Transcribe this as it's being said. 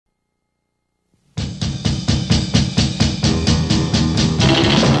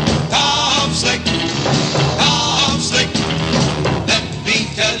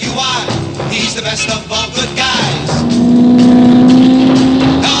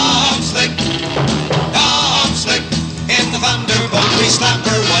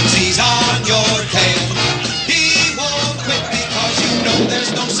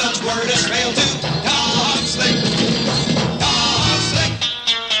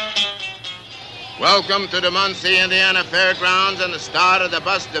Welcome to the Muncie, Indiana Fairgrounds and the start of the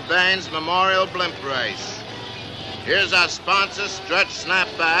Buster Baines Memorial Blimp Race. Here's our sponsor, Stretch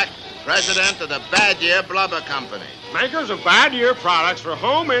Snapback, president of the Bad Year Blubber Company. Makers of Bad Year products for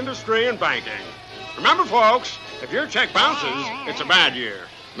home industry and banking. Remember, folks, if your check bounces, it's a bad year.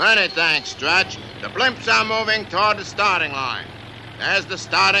 Many thanks, Stretch. The Blimps are moving toward the starting line. There's the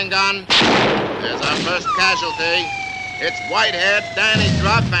starting gun. There's our first casualty. It's Whitehead, Danny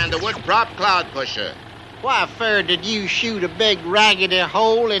Druff, and the wood prop cloud pusher. Why, fur, did you shoot a big raggedy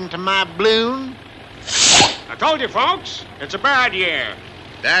hole into my balloon? I told you, folks, it's a bad year.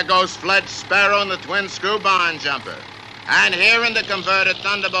 There goes Fledge Sparrow and the twin-screw barn jumper. And here in the converted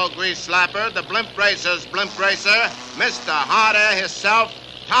Thunderbolt grease slapper, the Blimp Racer's Blimp Racer, Mr. Hot Air himself,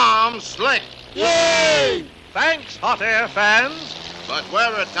 Tom Slick. Yay! Thanks, Hot Air fans. But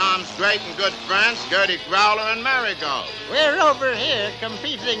where are Tom's great and good friends, Gertie Growler and Marigold? We're over here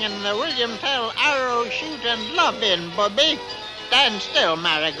competing in the William Tell Arrow Shoot and Love-In, Bobby. Stand still,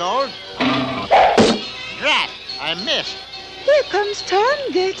 Marigold. Drat, I missed. Here comes Tom,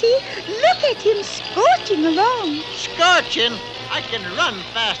 Gertie. Look at him scorching along. Scorching? I can run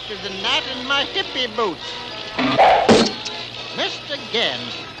faster than that in my hippie boots. Missed again.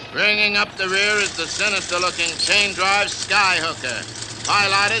 Bringing up the rear is the sinister-looking chain-drive Skyhooker,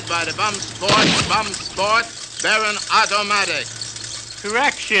 piloted by the Bum Sport Baron Automatic.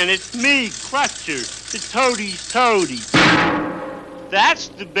 Correction, it's me, Clutcher, the Toadie's Toady. That's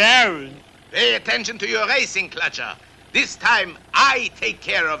the Baron. Pay attention to your racing, Clutcher. This time, I take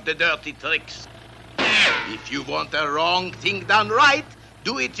care of the dirty tricks. If you want the wrong thing done right,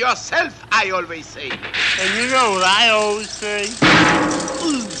 do it yourself, I always say. And you know what I always say?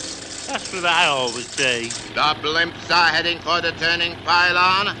 Ooh, that's what I always say. The Blimps are heading for the turning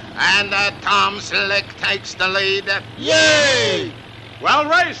pylon, and Tom Slick takes the lead. Yay! Well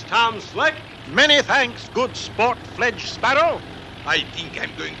raced, Tom Slick. Many thanks, good sport, Fledge Sparrow. I think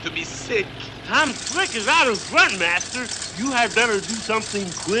I'm going to be sick. Tom Slick is out in front, Master. You had better do something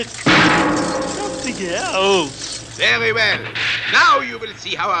quick. Something else. Very well. Now you will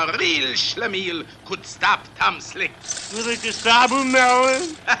see how a real schlemiel could stop Tom Slick. With a cassava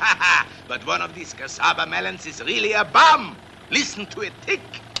melon? But one of these cassava melons is really a bomb. Listen to it tick.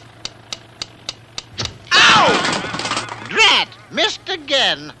 Ow! Drat, missed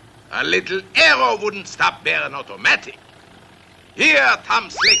again. A little arrow wouldn't stop Baron Automatic. Here, Tom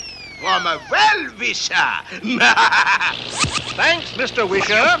Slick, from a well-wisher. Thanks, Mr.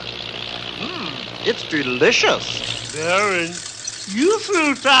 Wisher. It's delicious. Baron, you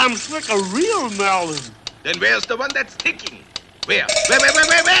threw Tom Slick a real melon. Then where's the one that's ticking? Where?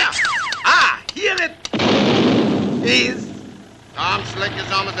 Ah, here it is. Tom Slick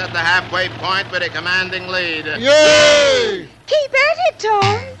is almost at the halfway point with a commanding lead. Yay! Keep at it,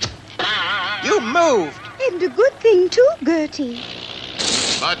 Tom. You moved. And a good thing, too, Gertie.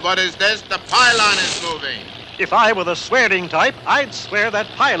 But what is this? The pylon is moving. If I were the swearing type, I'd swear that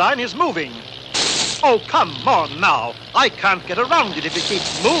pylon is moving. Oh, come on now. I can't get around it if it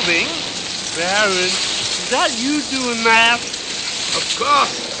keeps moving. Baron, is that you doing that? Of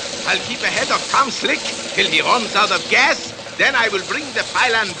course. I'll keep ahead of Tom Slick till he runs out of gas. Then I will bring the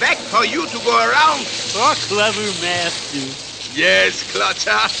pylon back for you to go around. Oh, clever Master. Yes,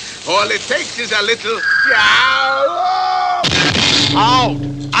 Clutcher. All it takes is a little... Out!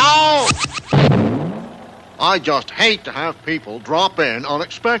 Out! I just hate to have people drop in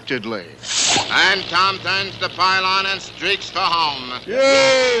unexpectedly. And Tom turns the pylon and streaks for home.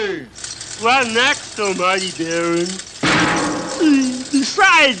 Yay! What next, almighty Baron?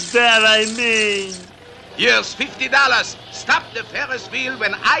 Besides that, I mean... Here's $50. Stop the Ferris wheel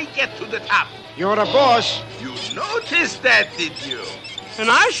when I get to the top. You're the boss. You noticed that, did you? And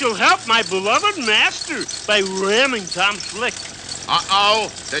I shall help my beloved master by ramming Tom Slick. Uh-oh,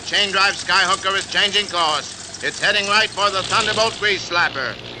 the chain-drive Skyhooker is changing course. It's heading right for the Thunderbolt grease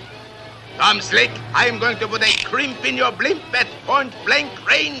slapper. Tom Slick, I'm going to put a crimp in your blimp at point-blank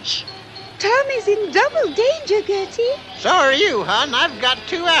range. Tom is in double danger, Gertie. So are you, hon. I've got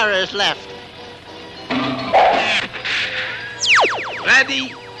 2 arrows left.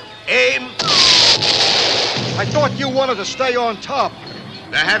 Ready, aim. I thought you wanted to stay on top.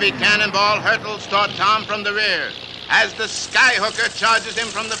 The heavy cannonball hurtles toward Tom from the rear as the Skyhooker charges him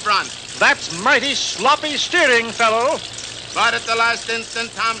from the front. That's mighty sloppy steering, fellow. But at the last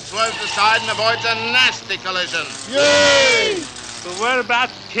instant, Tom swerves aside and avoids a nasty collision. Yay! But what about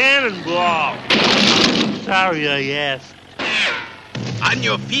the cannonball? Sorry I asked. On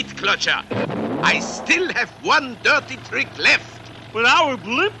your feet, Clutcher. I still have one dirty trick left. But our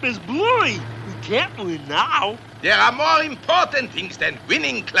blimp is blurry. We can't win now. There are more important things than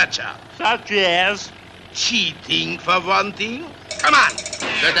winning, Clutcher. Such as? Cheating, for one thing. Come on.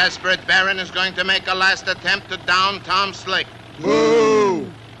 The desperate Baron is going to make a last attempt to down Tom Slick. Moo!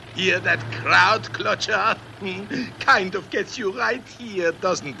 Hear that crowd, Clutcher? Kind of gets you right here,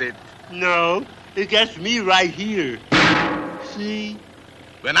 doesn't it? No, it gets me right here. See?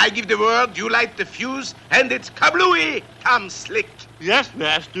 When I give the word, you light the fuse, and it's kablooey, Tom Slick. Yes,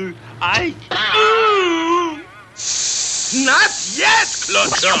 Master. I... Not yet,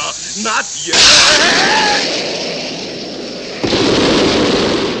 Clutcher. Not yet.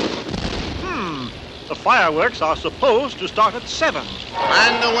 The fireworks are supposed to start at 7.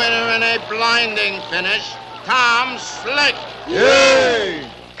 And the winner in a blinding finish, Tom Slick. Yay!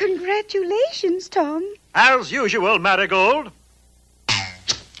 Congratulations, Tom. As usual, Marigold.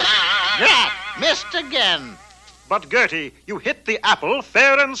 Drat! Missed again. But, Gertie, you hit the apple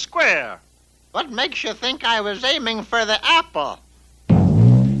fair and square. What makes you think I was aiming for the apple?